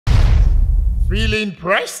Feeling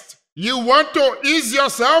pressed? You want to ease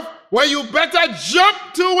yourself? Well, you better jump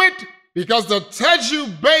to it because the Teju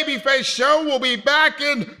Babyface Show will be back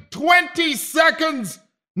in 20 seconds,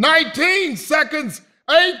 19 seconds,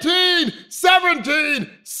 18, 17,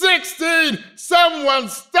 16. Someone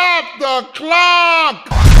stop the clock!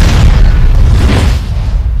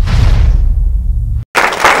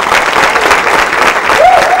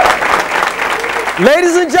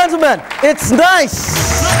 Ladies and gentlemen, it's nice.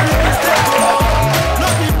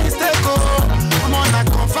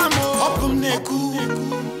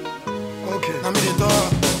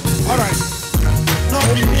 All right. No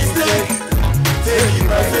be mistake. Take it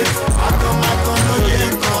perfect. I come, no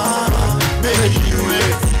yen make you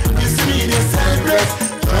wait. You see me, they celebrate.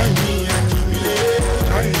 Join me and jubilate.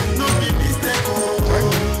 No be mistake,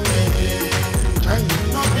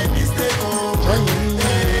 no be mistake,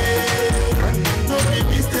 no be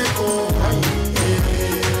mistake,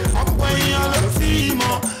 when you're a team,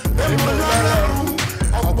 when you're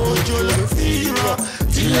a bojo la tiro,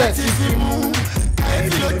 let it move.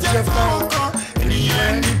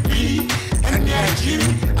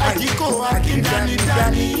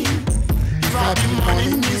 If I be money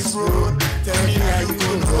in this road, tell me how you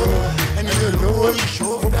gon' know. And you know what you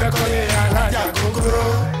show for that I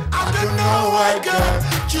don't know why God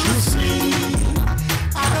choose me.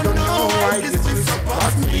 I don't know why this will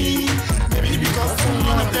support me. Maybe because I'm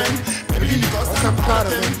one of them, maybe because I'm part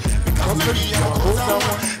of them, because maybe I'm a closer,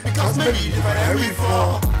 because maybe if I ever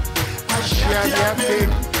fall, I share their pain.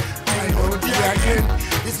 I know their again.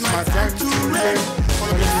 It's my time to reign. For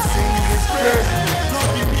them to sing His praise. No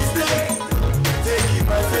be mistake. Take it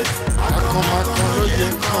perfect. I come,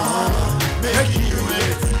 make you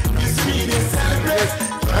wait. Kiss me, they celebrate.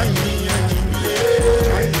 Join me and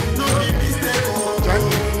jubilate. No be mistake. Join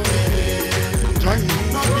me.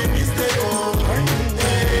 No be mistake.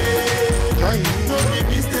 Join me. No be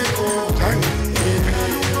mistake.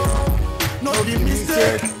 No be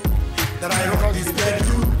mistake. That I rock this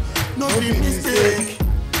bedroom. No be mistake.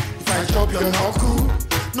 If I chop your knuckle,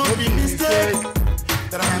 no be mistake.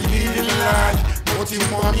 That I'm living large, but you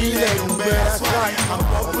want me little better. That's why I'm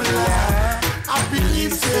popular. I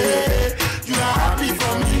believe say you are happy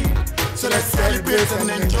for me, so let's celebrate and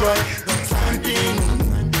enjoy the time being.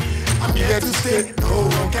 I'm here to stay, no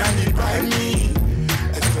one can deprive me.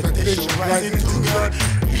 Expectation rising to God,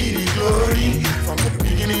 be the glory from the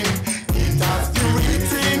beginning. It has been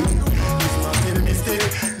written.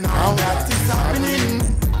 Now that is happening,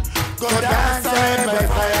 God answered by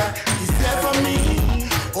fire. He said for me,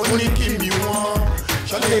 only give me one.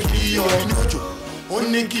 Shall I kill your inojo?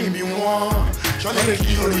 Only give me one. Shall I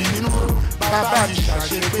kill your inojo? Baba di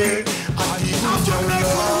shashepe, adi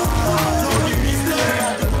ujoyo. No be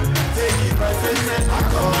mistake. Take it by faith. I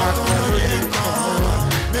come,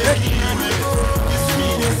 make you wait. You see me,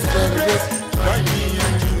 they celebrate. Join me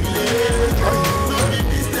and jubilate. No be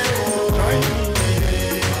mistake.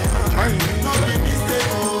 No be mistake,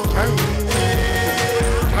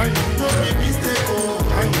 no be mistake,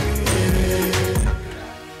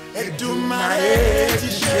 Edumare ti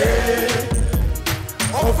ṣe,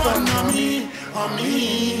 ó fọ̀nà mi, hàn mí,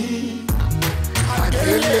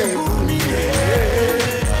 àgbélébùú mi rèé,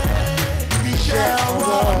 iṣẹ́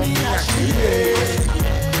ọwọ́ mi àṣírí,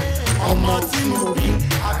 ọmọ tí mo bí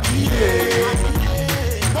àbíyè,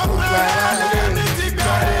 gbogbo ara lè ti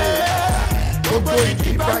gbàrẹ́, gbogbo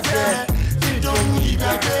ìdíbàjẹ́.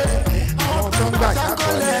 Àwọn tó ń gbà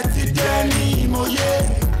ṣàkọlẹ̀ ti jẹ́ ní ìmọ̀ye.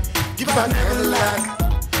 Give a never lack,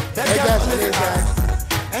 beggars beggars.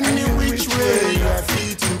 Any which way you are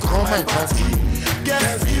free to come my party. Get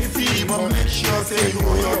 50, but make sure say you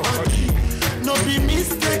owe your body. No be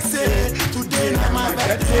mistake say today na my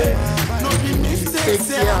birthday. No be mistake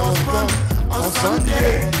say I was born on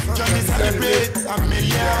Sunday. Join me celebrate, I'm a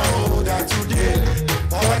year older today.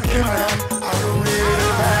 But I came around, I don't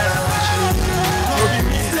really matter. No be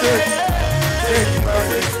mistake, take it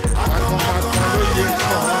perfect. I come, no you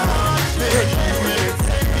come. Make you wait,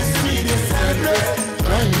 it's me they celebrate.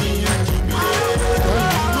 Join me and jubilate.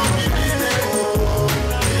 No be mistake,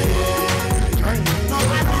 no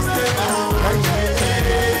be mistake,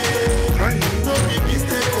 no be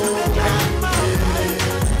mistake,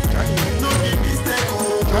 no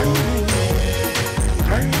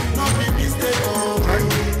be mistake, no be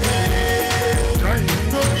mistake.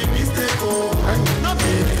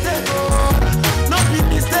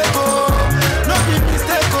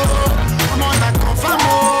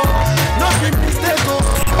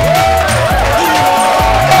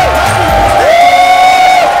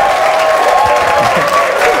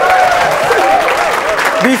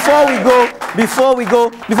 before we go,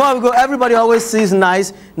 everybody always sees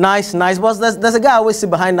nice. But there's a guy I always see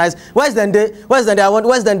behind nice. Where's Dende? Where's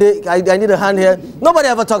Dende? I need a hand here. Nobody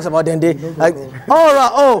ever talks about Dende. All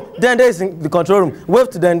right. Oh, Dende is in the control room. Wave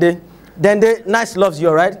to Dende. Dende, nice loves you,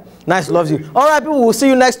 all right? Nice loves you. All right, people, we'll see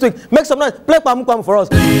you next week. Make some noise. Play Pamu Pamu for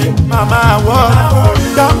us. Mama,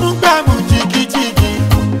 Damu Bamu Jiki Jiki.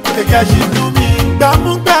 The girl she do me.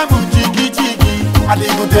 Damu Bamu Jiki Jiki.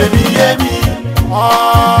 Aligu Temi Yemi.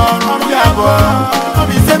 Oh, Mami Abo.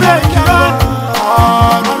 Mami Sebe Kira.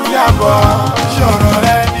 Oh, Mami Abo. Shoro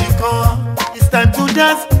Renikon. It's time to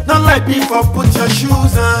dance. Not like before. Put your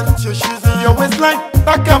shoes on. Your waistline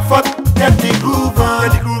back and forth. Get the groove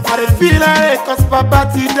on. I dey feel like cause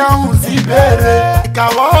Papa ti down si bere.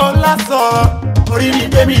 Ikawo laso. Ori mi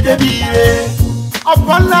débi re.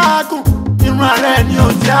 Ọ̀pọ̀lágùn irun ààrẹ ni ó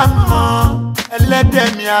já mọ́.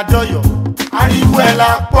 Ẹlẹ́dẹ̀ mi àdọ́yọ̀. Ariwo ẹ̀ la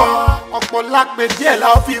pọ̀. Ọ̀pọ̀lápẹ̀ díẹ̀ la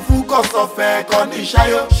ó fi fún kọ̀sọ̀fẹ́ kọ́ ní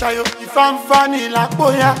ṣáyó. Ìfáǹfà ni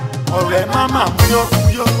làpóyá. Ọ̀rẹ́ máma múyó.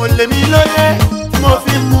 Mo lè mí lóye tí mo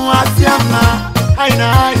fi mú àti àmà. Àìnà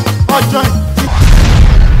ọjọ́